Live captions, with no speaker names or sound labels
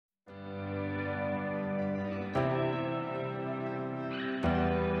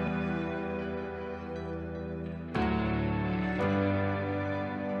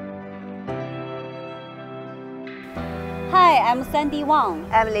Hi, I'm Sandy Wang.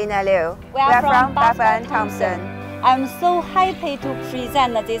 I'm Lina Liu. We are from Buffalo Thompson. I'm so happy to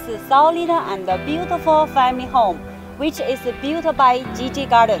present this solid and beautiful family home, which is built by GG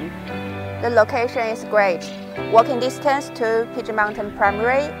Garden. The location is great. Walking distance to Pigeon Mountain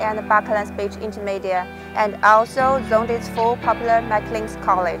Primary and Bucklands Beach Intermediate, and also zoned for popular McLean's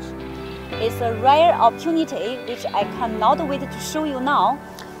College. It's a rare opportunity which I cannot wait to show you now.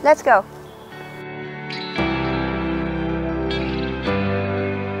 Let's go.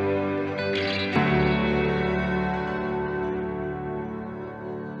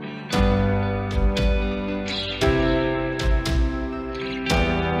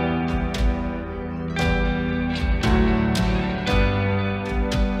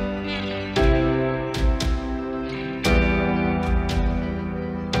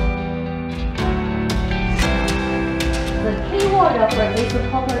 The keyword for this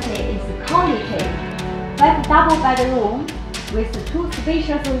property is quality. 5 double bedroom with 2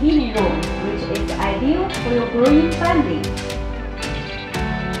 spacious living rooms, which is ideal for your growing family.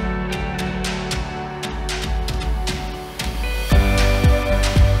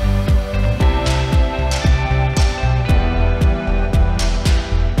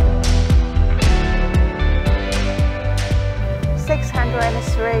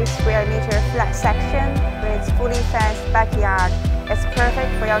 Square meter flat section with fully fenced backyard. It's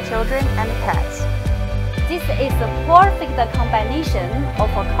perfect for your children and pets. This is a perfect combination of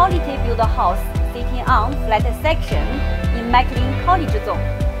a quality built house sitting on flat section in McLean College Zone.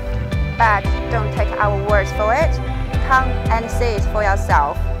 But don't take our words for it. Come and see it for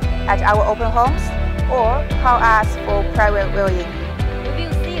yourself at our open homes or call us for private viewing.